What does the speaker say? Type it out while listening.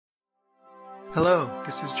Hello,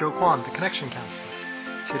 this is Joe Kwan, the Connection Counselor.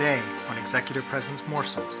 Today on Executive Presence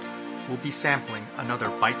Morsels, we'll be sampling another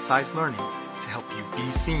bite-sized learning to help you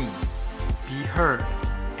be seen, be heard,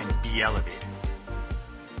 and be elevated.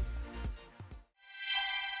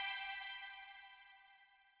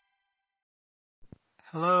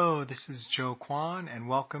 Hello, this is Joe Kwan, and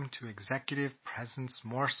welcome to Executive Presence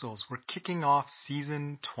Morsels. We're kicking off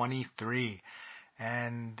Season 23.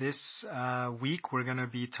 And this week we're going to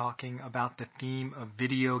be talking about the theme of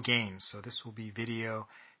video games. So this will be Video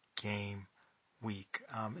Game Week.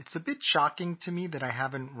 It's a bit shocking to me that I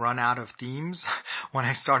haven't run out of themes when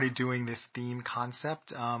I started doing this theme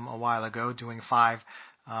concept a while ago, doing 5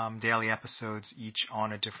 daily episodes each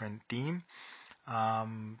on a different theme.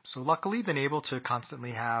 So luckily been able to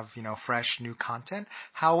constantly have, fresh new content.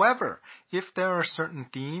 However, if there are certain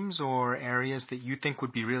themes or areas that you think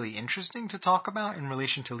would be really interesting to talk about in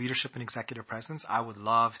relation to leadership and executive presence, I would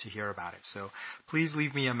love to hear about it. So please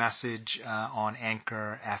leave me a message on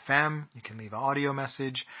Anchor FM. You can leave an audio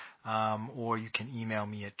message, or you can email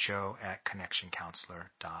me at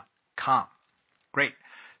joe@connectioncounselor.com. Great.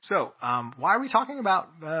 So, why are we talking about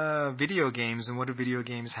video games, and what do video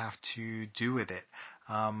games have to do with it?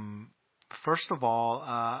 First of all,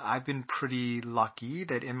 I've been pretty lucky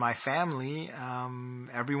that in my family,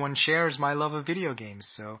 everyone shares my love of video games.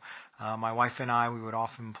 So, my wife and I, we would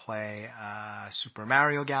often play Super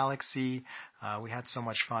Mario Galaxy. We had so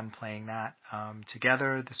much fun playing that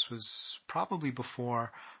together. This was probably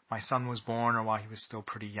before my son was born or while he was still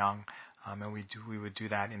pretty young, and we would do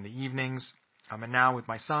that in the evenings. And now with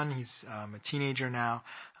my son, he's a teenager now.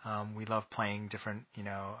 We love playing different,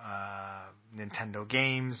 Nintendo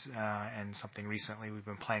games. And something recently we've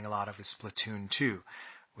been playing a lot of is Splatoon 2,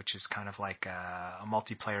 which is kind of like a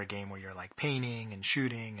multiplayer game where you're like painting and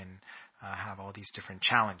shooting and have all these different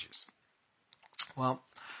challenges. Well,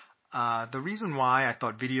 the reason why I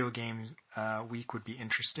thought Video Game Week would be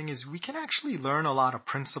interesting is we can actually learn a lot of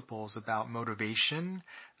principles about motivation,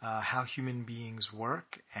 how human beings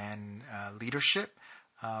work, and leadership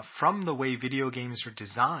from the way video games are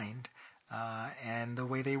designed and the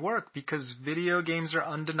way they work, because video games are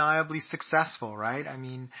undeniably successful, right? I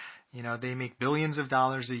mean, they make billions of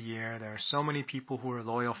dollars a year. There are so many people who are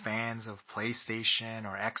loyal fans of PlayStation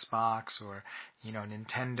or Xbox or,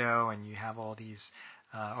 Nintendo, and you have all these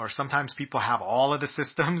or sometimes people have all of the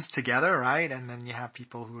systems together, right? And then you have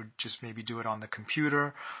people who just maybe do it on the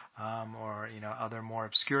computer, or, other more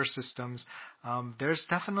obscure systems. There's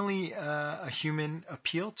definitely a human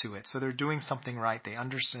appeal to it. So they're doing something right. They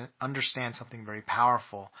understand something very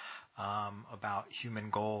powerful about human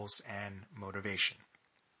goals and motivation.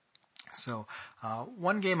 So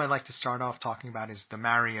one game I'd like to start off talking about is the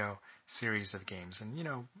Mario series of games. And,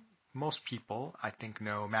 most people, I think,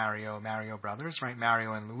 know Mario Brothers, right?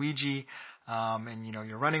 Mario and Luigi. And,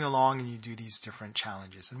 you're running along and you do these different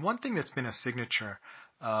challenges. And one thing that's been a signature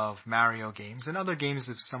of Mario games, and other games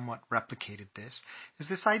have somewhat replicated this, is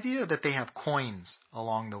this idea that they have coins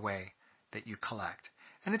along the way that you collect.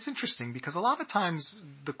 And it's interesting because a lot of times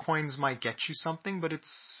the coins might get you something, but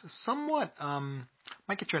it's somewhat,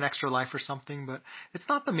 might get you an extra life or something, but it's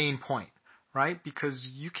not the main point. Right?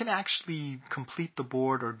 Because you can actually complete the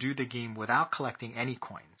board or do the game without collecting any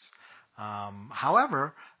coins.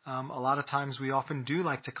 However, a lot of times we often do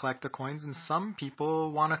like to collect the coins, and some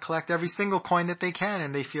people want to collect every single coin that they can,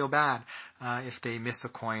 and they feel bad if they miss a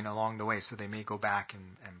coin along the way, so they may go back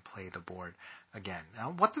and play the board again.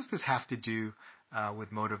 Now, what does this have to do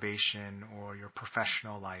with motivation or your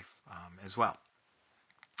professional life as well?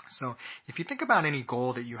 So if you think about any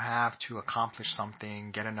goal that you have to accomplish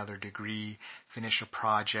something, get another degree, finish a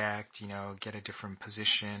project, get a different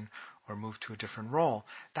position or move to a different role,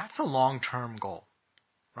 that's a long-term goal,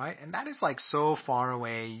 right? And that is like so far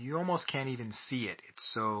away, you almost can't even see it. It's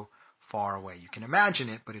so far away. You can imagine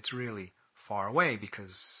it, but it's really far away,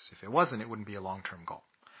 because if it wasn't, it wouldn't be a long-term goal.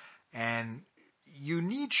 And you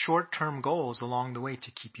need short-term goals along the way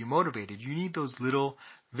to keep you motivated. You need those little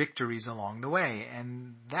victories along the way.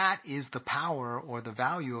 And that is the power or the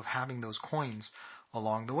value of having those coins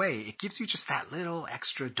along the way. It gives you just that little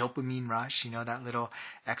extra dopamine rush, that little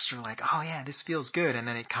extra like, oh yeah, this feels good. And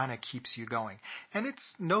then it kind of keeps you going. And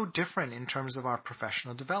it's no different in terms of our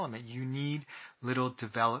professional development. You need little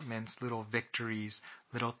developments, little victories,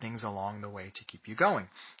 little things along the way to keep you going.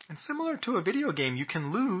 And similar to a video game, you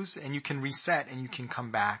can lose and you can reset and you can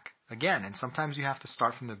come back again. And sometimes you have to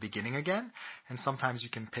start from the beginning again. And sometimes you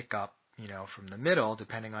can pick up, from the middle,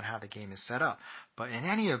 depending on how the game is set up. But in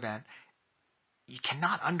any event, you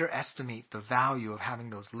cannot underestimate the value of having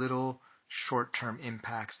those little short-term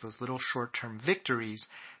impacts, those little short-term victories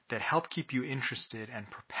that help keep you interested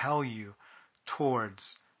and propel you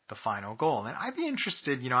towards the final goal. And I'd be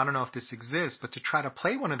interested, I don't know if this exists, but to try to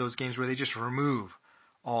play one of those games where they just remove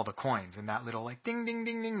all the coins and that little like ding, ding,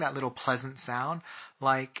 ding, ding, that little pleasant sound.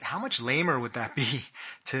 Like how much lamer would that be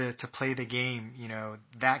to play the game,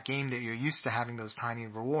 that game that you're used to having those tiny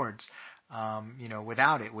rewards,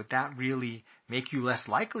 without it? Would that really make you less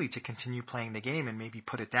likely to continue playing the game and maybe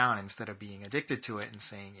put it down instead of being addicted to it and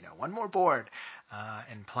saying, one more board,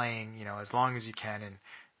 and playing, as long as you can and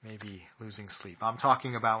maybe losing sleep? I'm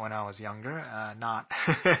talking about when I was younger, not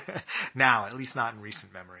now, at least not in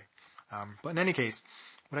recent memory. But in any case,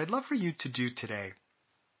 what I'd love for you to do today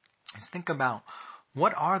is think about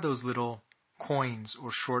what are those little coins or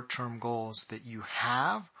short-term goals that you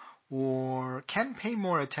have or can pay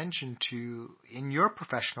more attention to in your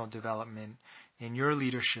professional development, in your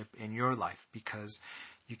leadership, in your life, because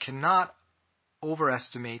you cannot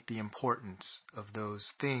overestimate the importance of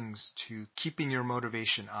those things to keeping your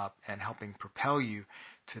motivation up and helping propel you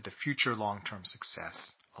to the future long-term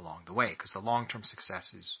success along the way, because the long-term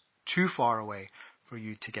success is too far away for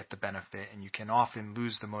you to get the benefit, and you can often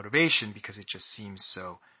lose the motivation because it just seems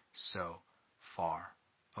so far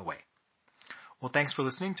away. Well, thanks for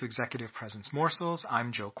listening to Executive Presence Morsels.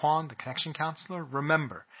 I'm Joe Kwan, the Connection Counselor.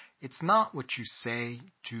 Remember, it's not what you say,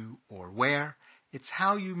 do, or wear. It's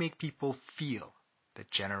how you make people feel that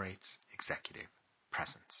generates executive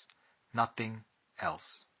presence. Nothing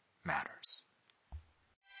else matters.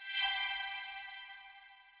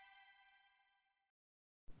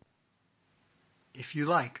 If you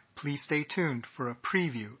like, please stay tuned for a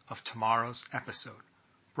preview of tomorrow's episode,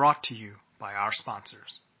 brought to you by our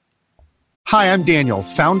sponsors. Hi, I'm Daniel,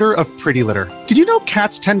 founder of Pretty Litter. Did you know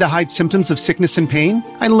cats tend to hide symptoms of sickness and pain?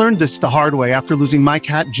 I learned this the hard way after losing my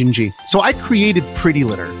cat, Gingy. So I created Pretty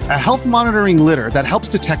Litter, a health monitoring litter that helps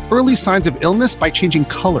detect early signs of illness by changing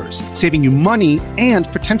colors, saving you money and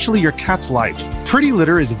potentially your cat's life. Pretty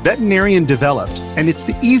Litter is veterinarian developed, and it's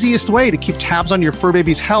the easiest way to keep tabs on your fur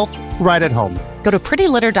baby's health right at home. Go to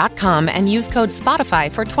prettylitter.com and use code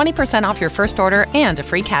SPOTIFY for 20% off your first order and a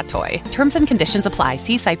free cat toy. Terms and conditions apply.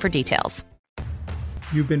 See site for details.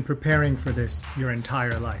 You've been preparing for this your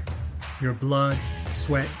entire life. Your blood,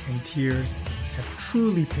 sweat, and tears have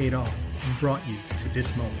truly paid off and brought you to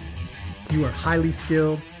this moment. You are highly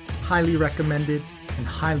skilled, highly recommended, and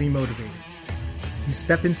highly motivated. You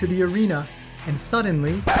step into the arena and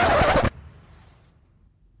suddenly...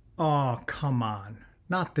 Oh, come on.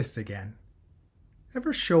 Not this again.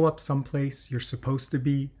 Ever show up someplace you're supposed to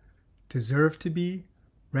be, deserve to be,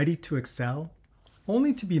 ready to excel,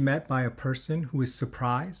 only to be met by a person who is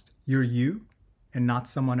surprised you're you and not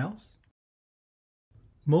someone else?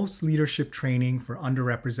 Most leadership training for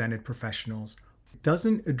underrepresented professionals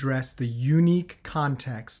doesn't address the unique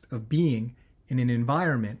context of being in an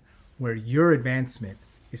environment where your advancement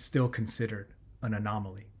is still considered an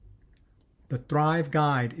anomaly. The Thrive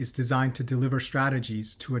Guide is designed to deliver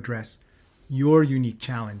strategies to address your unique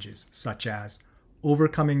challenges, such as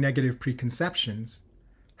overcoming negative preconceptions,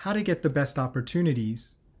 how to get the best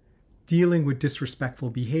opportunities, dealing with disrespectful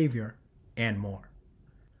behavior, and more.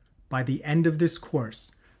 By the end of this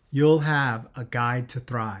course, you'll have a guide to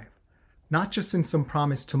thrive, not just in some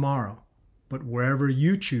promised tomorrow, but wherever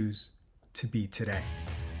you choose to be today.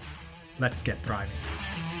 Let's get thriving.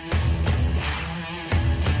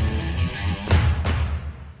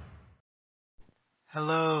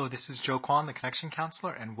 Hello, this is Joe Kwan, the Connection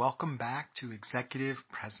Counselor, and welcome back to Executive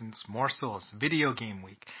Presence Morsels, Video Game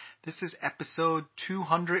Week. This is episode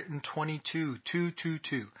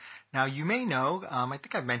 222. Now, you may know, I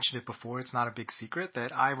think I've mentioned it before, it's not a big secret,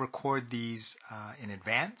 that I record these in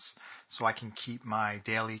advance so I can keep my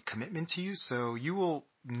daily commitment to you. So you will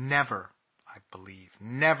never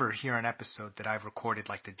hear an episode that I've recorded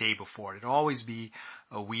like the day before. It'll always be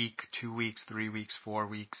a week, 2 weeks, 3 weeks, 4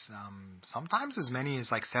 weeks, sometimes as many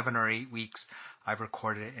as like 7 or 8 weeks I've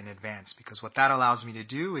recorded it in advance, because what that allows me to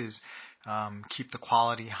do is keep the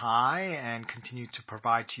quality high and continue to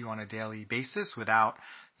provide to you on a daily basis without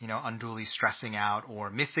unduly stressing out or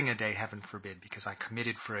missing a day, heaven forbid, because I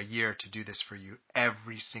committed for a year to do this for you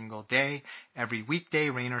every single day, every weekday,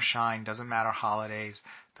 rain or shine, doesn't matter holidays,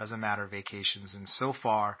 doesn't matter vacations. And so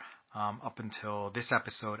far, up until this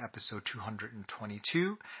episode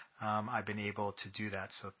 222, I've been able to do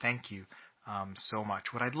that. So thank you so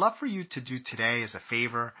much. What I'd love for you to do today is a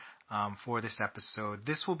favor for this episode.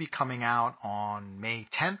 This will be coming out on May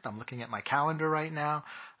 10th. I'm looking at my calendar right now.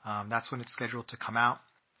 That's when it's scheduled to come out.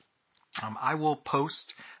 I will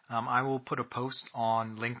put a post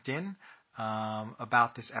on LinkedIn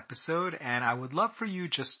about this episode, and I would love for you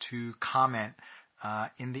just to comment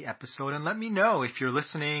in the episode, and let me know if you're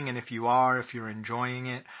listening, and if you're enjoying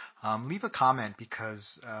it. Leave a comment,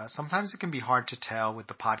 because sometimes it can be hard to tell with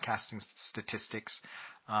the podcasting statistics,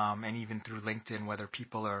 and even through LinkedIn, whether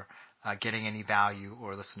people are getting any value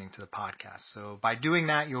or listening to the podcast. So by doing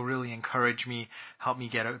that, you'll really encourage me, help me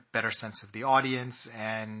get a better sense of the audience,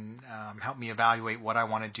 and help me evaluate what I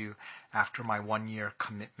want to do after my 1-year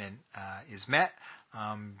commitment is met,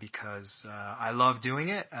 because I love doing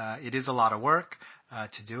it. It is a lot of work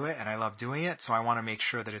to do it, and I love doing it, so I want to make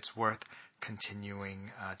sure that it's worth continuing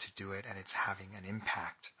to do it, and it's having an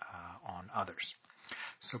impact on others.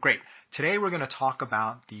 So great. Today we're going to talk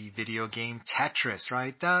about the video game Tetris,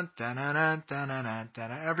 right? Dun, dun, dun, dun, dun, dun,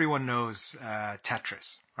 dun. Everyone knows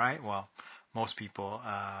Tetris, right? Well, most people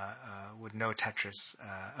would know Tetris.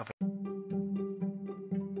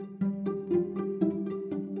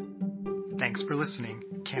 Thanks for listening.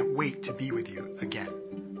 Can't wait to be with you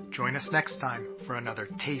again. Join us next time for another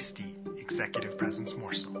tasty Executive Presence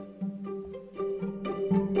morsel.